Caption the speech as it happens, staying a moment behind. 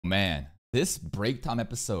man, this break time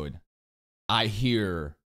episode, I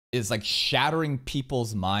hear, is like shattering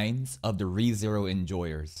people's minds of the ReZero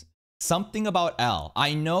enjoyers. Something about Al.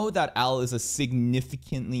 I know that Al is a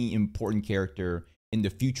significantly important character in the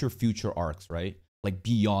future arcs, right? Like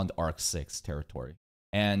beyond Arc 6 territory.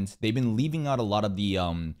 And they've been leaving out a lot of the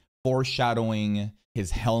foreshadowing,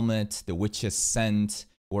 his helmet, the witch's scent,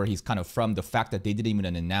 where he's kind of from, the fact that they didn't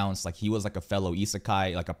even announce, like he was like a fellow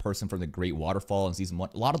isekai, like a person from the Great Waterfall in season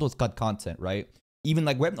 1. A lot of those cut content, right? Even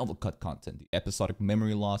like web novel cut content, the episodic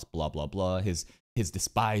memory loss, blah, blah, blah. His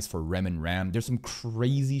despise for Rem and Ram. There's some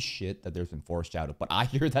crazy shit that there's been foreshadowed. But I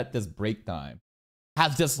hear that this break time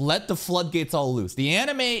has just let the floodgates all loose. The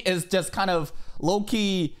anime is just kind of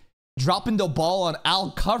low-key dropping the ball on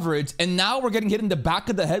Al coverage. And now we're getting hit in the back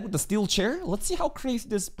of the head with the steel chair. Let's see how crazy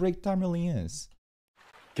this break time really is.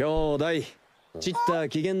 兄弟、チッター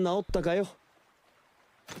機嫌治ったかよ。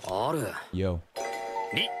ある。Yo.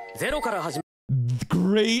 ゼロから始め。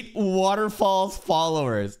Great Waterfall's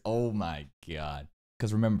followers. Oh my god.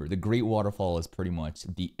 Because remember, the Great Waterfall is pretty much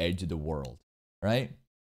the edge of the world, right?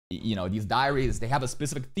 You know, these diaries, they have a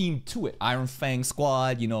specific theme to it. Iron Fang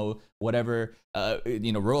Squad, you know, whatever,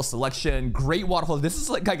 you know, Royal Selection, Great Waterfall. This is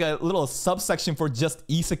like a little subsection for just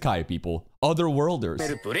isekai people, otherworlders.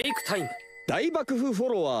 ブレイクタイム。大爆風フォ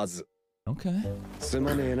ロワーズ。Okay. す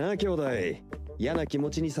まねえな、兄弟。嫌な気持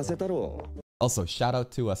ちにさせたろう。 Also, shout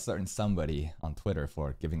out to a certain somebody on Twitter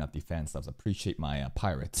for giving out the fan subs. Appreciate my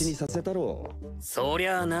pirates. にさせたろう。そり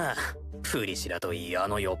ゃあな、プリシラといい、あ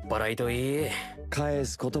の酔っ払いといい。返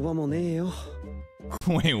す言葉もねえよ。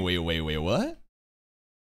Wait, what?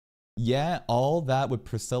 Yeah, all that with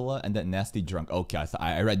Priscilla and that nasty drunk. Okay,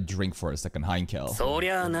 I read drink for a second. Heinkel. そり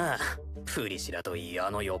ゃあな、プリシラといい、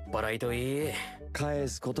あの酔っ払いといい。返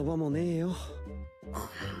す言葉もねえよ。ま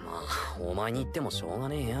あ、お前に言ってもしょうが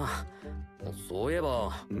ねえや。そういえ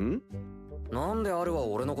ば、なんであるは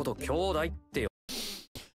俺のこと兄弟ってよ。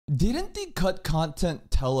 Didn't the cut content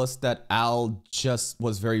tell us that Al just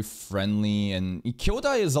was very friendly, and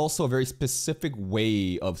Kyodai is also a very specific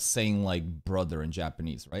way of saying like brother in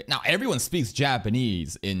Japanese, right? Now everyone speaks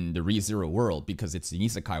Japanese in the ReZero world because it's the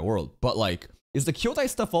isekai world, but like, is the Kyodai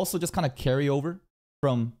stuff also just kind of carry over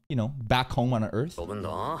from, you know, back home on Earth? 呼ぶん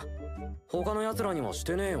だ。他の奴らにもし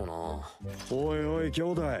てねえよな。おいおい兄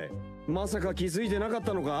弟、まさか気づいてなかっ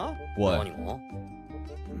たのか？ What? 何も？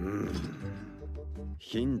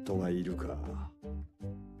ヒントがいるか。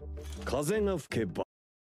風が吹けば。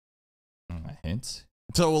A hint?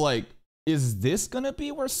 So like, is this gonna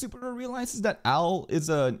be where Subaru realizes that Al is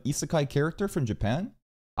an isekai character from Japan?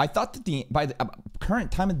 I thought that by the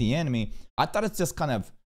current time of the anime, I thought it's just kind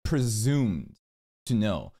of presumed to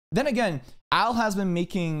know. Then again, Al has been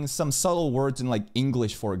making some subtle words in like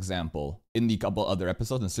English, for example, in the couple other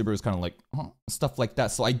episodes, and Subaru is kind of like, stuff like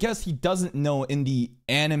that. So I guess he doesn't know in the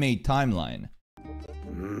anime timeline.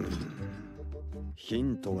 ヒ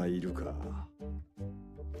ントがいるか。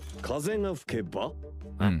風が吹けば。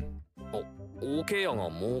オケヤが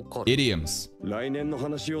儲かる。Idioms. 来年の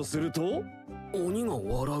話をすると。鬼が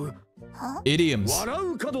笑う。Idioms. 笑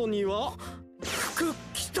う角には。服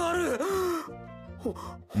着たる。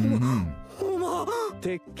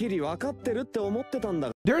てっきり分かってるって思ってたん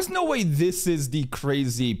だ。 There's no way this is the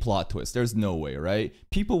crazy plot twist. There's no way, right?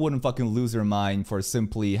 People wouldn't fucking lose their mind for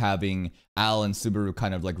simply having Al and Subaru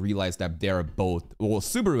kind of like realize that they're both... Well,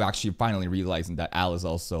 Subaru actually finally realizing that Al is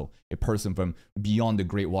also a person from beyond the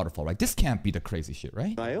Great Waterfall, right? This can't be the crazy shit,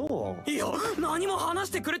 right? いや、何も話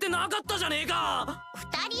してくれてなかったじゃねえか。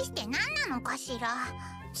二人して何なのかしら。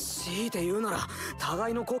強いて言うなら、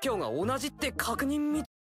互いの故郷が同じって確認み。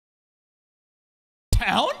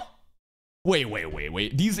 Town?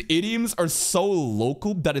 Wait. These idioms are so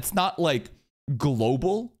local that it's not like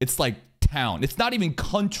global. It's like town. It's not even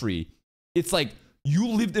country. It's like you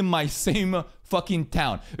lived in my same fucking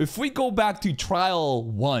town. If we go back to Trial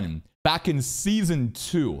 1, back in Season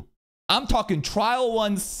 2, I'm talking Trial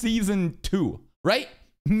 1, Season 2, right?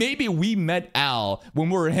 Maybe we met Al when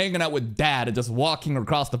we were hanging out with Dad and just walking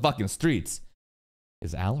across the fucking streets.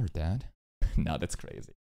 Is Al our dad? No, that's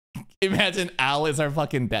crazy. Imagine Al is our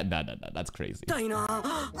fucking dad. No, that's crazy.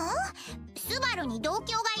 スバルに同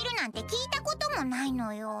郷がいるなんて聞いたこともない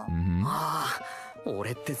のよ。ああ、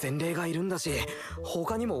俺って前例がいるんだし、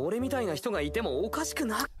他にも俺みたいな人がいてもおかしく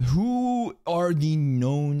な。 Who are the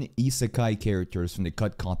known isekai characters from the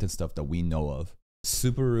cut content stuff that we know of?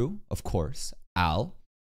 Subaru, of course. Al.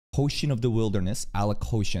 Hoshin of the Wilderness. Alec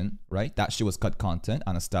Hoshin, right? That shit was cut content.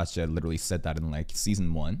 Anastasia literally said that in like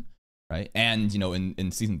season 1. Right? And, you know,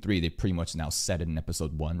 in season 3, they pretty much now said it in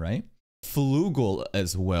episode 1, right? Flugel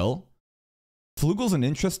as well. Flugel's an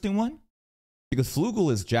interesting one Because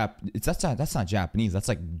Flugel is that's not Japanese, that's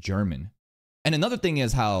like German. And another thing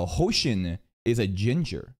is how Hoshin is a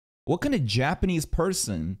ginger. What kind of Japanese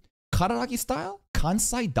person, Kararagi style,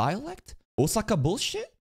 Kansai dialect, Osaka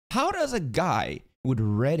bullshit? How does a guy with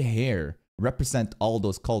red hair represent all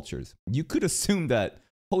those cultures? You could assume that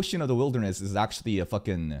Hoshin of the Wilderness is actually a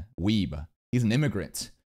fucking weeb. He's an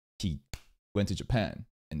immigrant. He went to Japan,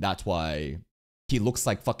 and that's why he looks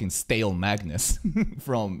like fucking stale Magnus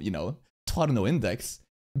from, you know, Toronto Index.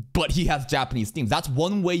 But he has Japanese themes. That's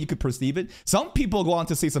one way you could perceive it. Some people go on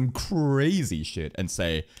to say some crazy shit and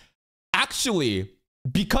say, actually,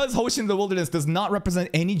 because Hoshin of the Wilderness does not represent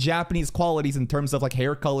any Japanese qualities in terms of like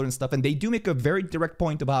hair color and stuff, and they do make a very direct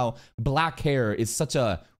point about black hair is such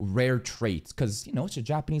a rare trait because, you know, it's a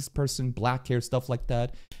Japanese person, black hair, stuff like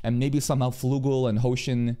that. And maybe somehow Flugel and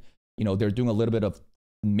Hoshin, you know, they're doing a little bit of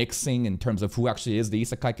mixing in terms of who actually is the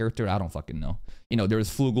isekai character. I don't fucking know. You know, there's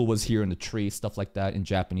Flugel was here in the tree, stuff like that in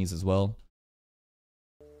Japanese as well.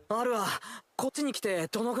 I'm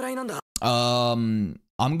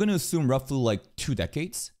gonna assume roughly like 2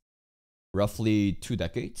 decades. Roughly 2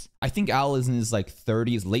 decades. I think Al is in his like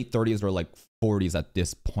 30s, late 30s or like 40s at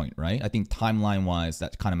this point, right? I think timeline wise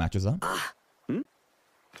that kind of matches up.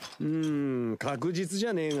 確実じ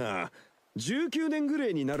ゃねえが、19年ぐら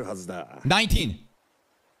いになるはずだ。19!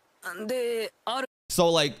 で、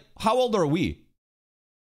So like, how old are we?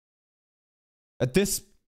 At this...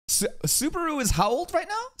 Subaru is how old right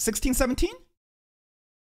now? 16, 17?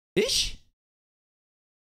 Ish?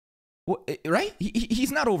 Well, right?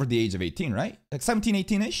 He's not over the age of 18, right? Like 17,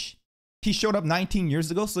 18-ish? He showed up 19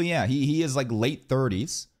 years ago, so yeah, he is like late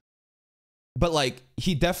 30s. But like,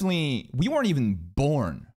 he definitely... We weren't even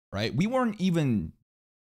born, right? We weren't even...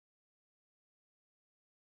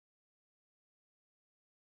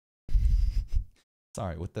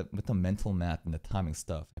 Sorry, with the mental math and the timing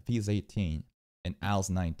stuff. If he's 18 and Al's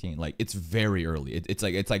 19, like it's very early. It's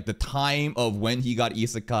like the time of when he got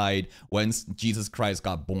isekai'd, when Jesus Christ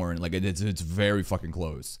got born. Like it's very fucking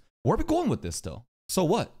close. Where are we going with this still? So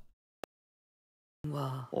what?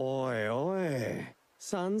 おいおい、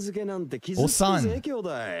さん付けなんて傷つくぜ兄弟。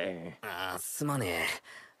ああ、すまね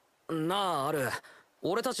え。なあ、ある。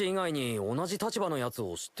俺たち以外に同じ立場のやつ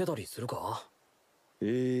を知ってたりするか？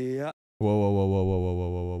いや。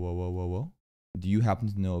Whoa. Do you happen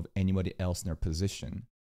to know of anybody else in their position?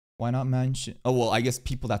 Why not mention... Oh, well, I guess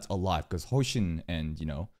people that's alive, because Hoshin and, you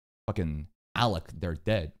know, fucking Alec, they're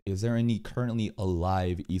dead. Is there any currently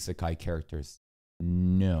alive isekai characters?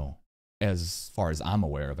 No. As far as I'm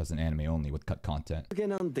aware of, as an anime only with cut content.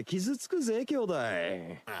 なんて傷つくぜ兄弟。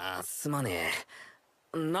ああ、すまね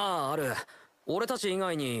え。なあ、ある。俺たち以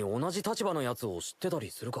外に同じ立場のやつを知ってた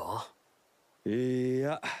りするか？い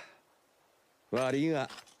や。悪いが、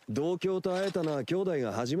同郷と会えたのは兄弟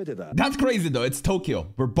が初めてだ。That's crazy though. It's Tokyo.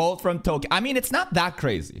 We're both from Tokyo. I mean, it's not that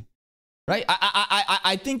crazy, right?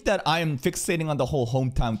 I think that I am fixating on the whole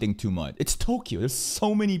hometown thing too much. It's Tokyo. There's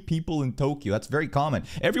so many people in Tokyo. That's very common.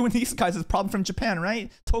 Everyone in these guys is probably from Japan, right?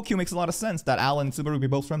 Tokyo makes a lot of sense that Alan and Subaru be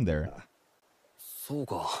both from there. そう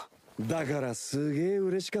か。だからすげえ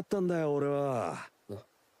嬉しかったんだよ俺は。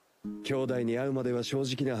兄弟に会うまでは正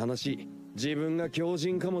直な話、自分が狂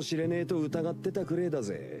人かもしれねえと疑ってたくれえだ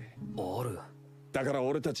ぜ。ある。だから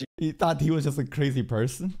俺たち。He thought he was just a crazy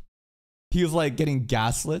person. He was like getting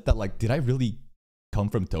gaslit that like, did I really come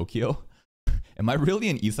from Tokyo? Am I really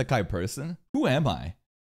an isekai person? Who am I?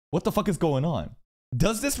 What the fuck is going on?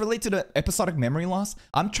 Does this relate to the episodic memory loss?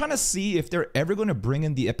 I'm trying to see if they're ever going to bring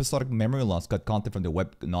in the episodic memory loss cut content from the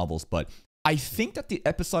web novels, but I think that the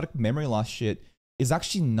episodic memory loss shit is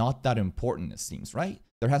actually not that important, it seems, right?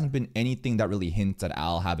 There hasn't been anything that really hints at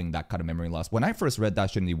Al having that kind of memory loss. When I first read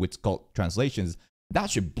that shit in the Witch Cult translations,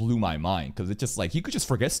 that shit blew my mind, because it's just like, he could just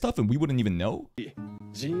forget stuff and we wouldn't even know.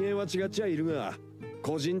 陣営は違っちゃいるが、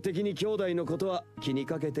個人的に兄弟のことは気に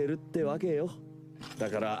かけてるってわけよ。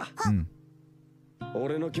だから、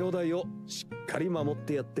俺の兄弟をしっかり守っ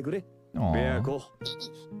てやってくれ。ベアコ。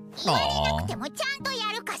言われなくてもちゃんと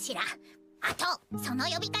やるかしら。あと、その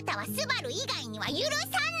呼び方はスバル以外には許さ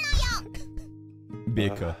んのよ。ベ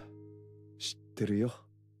カ。知ってるよ。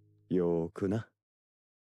よーくな。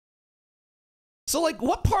So like,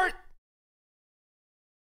 what part?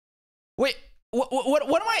 Wait, what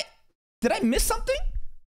am I? Did I miss something?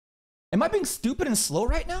 Am I being stupid and slow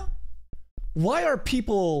right now? Why are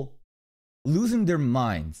people losing their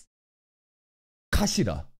minds?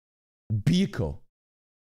 Kashira, Biko,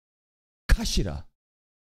 Kashira.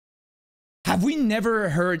 Have we never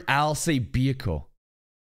heard Al say Biko?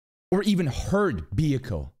 Or even heard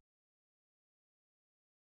Biko?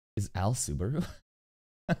 Is Al Subaru?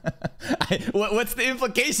 What's the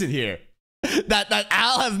implication here? that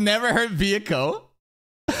Al has never heard Byakuo.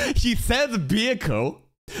 He says Byakuo.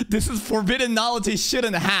 This is forbidden knowledge he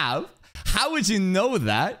shouldn't have. How would you know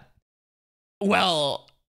that? Well,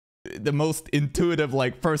 the most intuitive,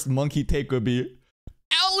 like, first monkey take would be,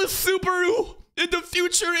 Al is Subaru in the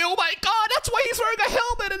future. Oh my god, that's why he's wearing a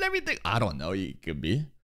helmet and everything. I don't know, it could be.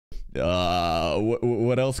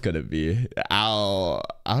 What else could it be? Al,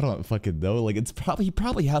 I don't fucking know. Like, he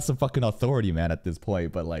probably has some fucking authority, man, at this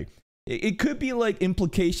point. But like, it could be like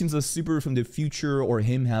implications of Subaru from the future, or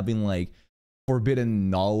him having like forbidden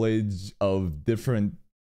knowledge of different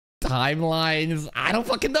timelines. I don't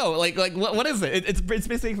fucking know. Like what is it? It's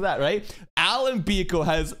basically that, right? Al and Byakuo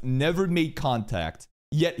has never made contact,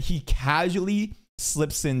 yet he casually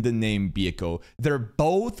slips in the name Byakuo. They're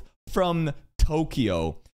both from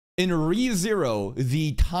Tokyo. In ReZero,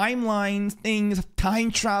 the timeline things,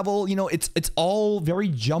 time travel, you know, it's all very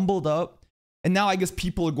jumbled up. And now I guess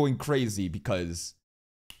people are going crazy because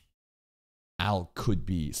Al could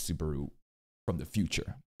be Subaru from the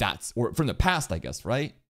future. Or from the past, I guess,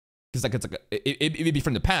 right? Because like it'd be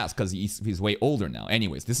from the past because he's way older now.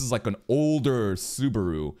 Anyways, this is like an older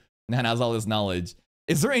Subaru and has all this knowledge.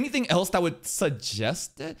 Is there anything else that would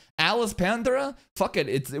suggest it? Alice Pandora? Fuck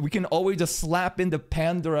it. We can always just slap in the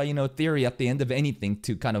Pandora, you know, theory at the end of anything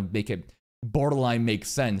to kind of make it borderline make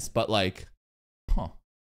sense. But like,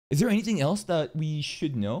 is there anything else that we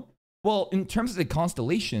should know? Well, in terms of the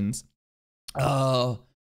constellations,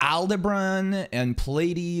 Aldebaran and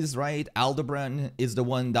Pleiades, right? Aldebaran is the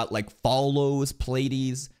one that like follows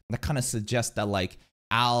Pleiades. That kind of suggests that like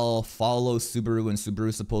Al follows Subaru, and Subaru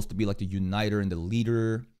is supposed to be like the uniter and the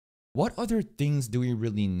leader. What other things do we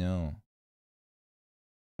really know?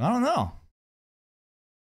 I don't know.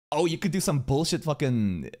 Oh, you could do some bullshit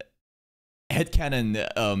fucking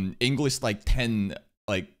headcanon English like 10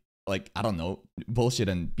 like I don't know, bullshit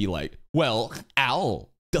and be like, well, Al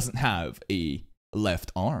doesn't have a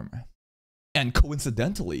left arm. And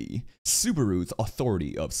coincidentally, Subaru's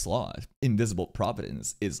authority of Sloth, Invisible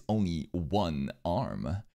Providence, is only one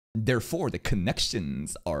arm. Therefore, the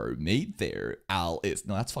connections are made there. Al is...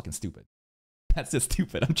 No, that's fucking stupid. That's just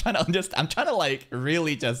stupid. I'm trying to like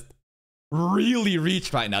really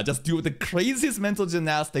reach right now. Just do the craziest mental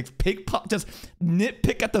gymnastics, just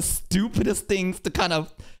nitpick at the stupidest things to kind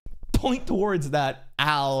of point towards that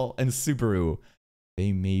Al and Subaru,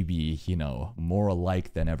 they may be, you know, more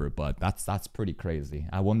alike than ever, but that's pretty crazy.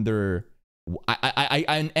 I wonder,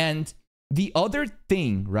 and the other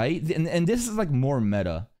thing, right? And this is like more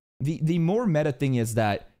meta. The more meta thing is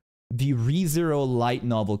that the ReZero light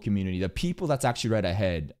novel community, the people that's actually right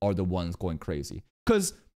ahead, are the ones going crazy.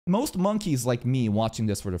 Because most monkeys like me watching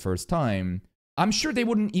this for the first time, I'm sure they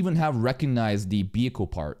wouldn't even have recognized the Byakuo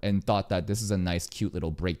part and thought that this is a nice, cute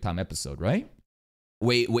little break time episode, right?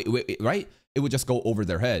 Wait, right? It would just go over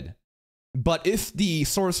their head. But if the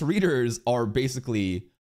source readers are basically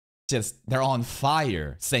just, they're on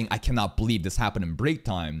fire saying, I cannot believe this happened in break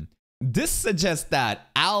time, this suggests that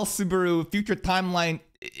Al Subaru future timeline,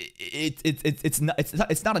 it's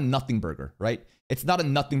not a nothing burger, right? It's not a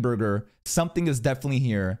nothing burger. Something is definitely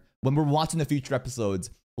here. When we're watching the future episodes,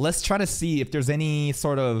 let's try to see if there's any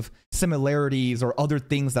sort of similarities or other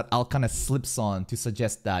things that Al kind of slips on to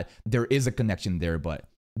suggest that there is a connection there. But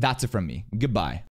that's it from me. Goodbye.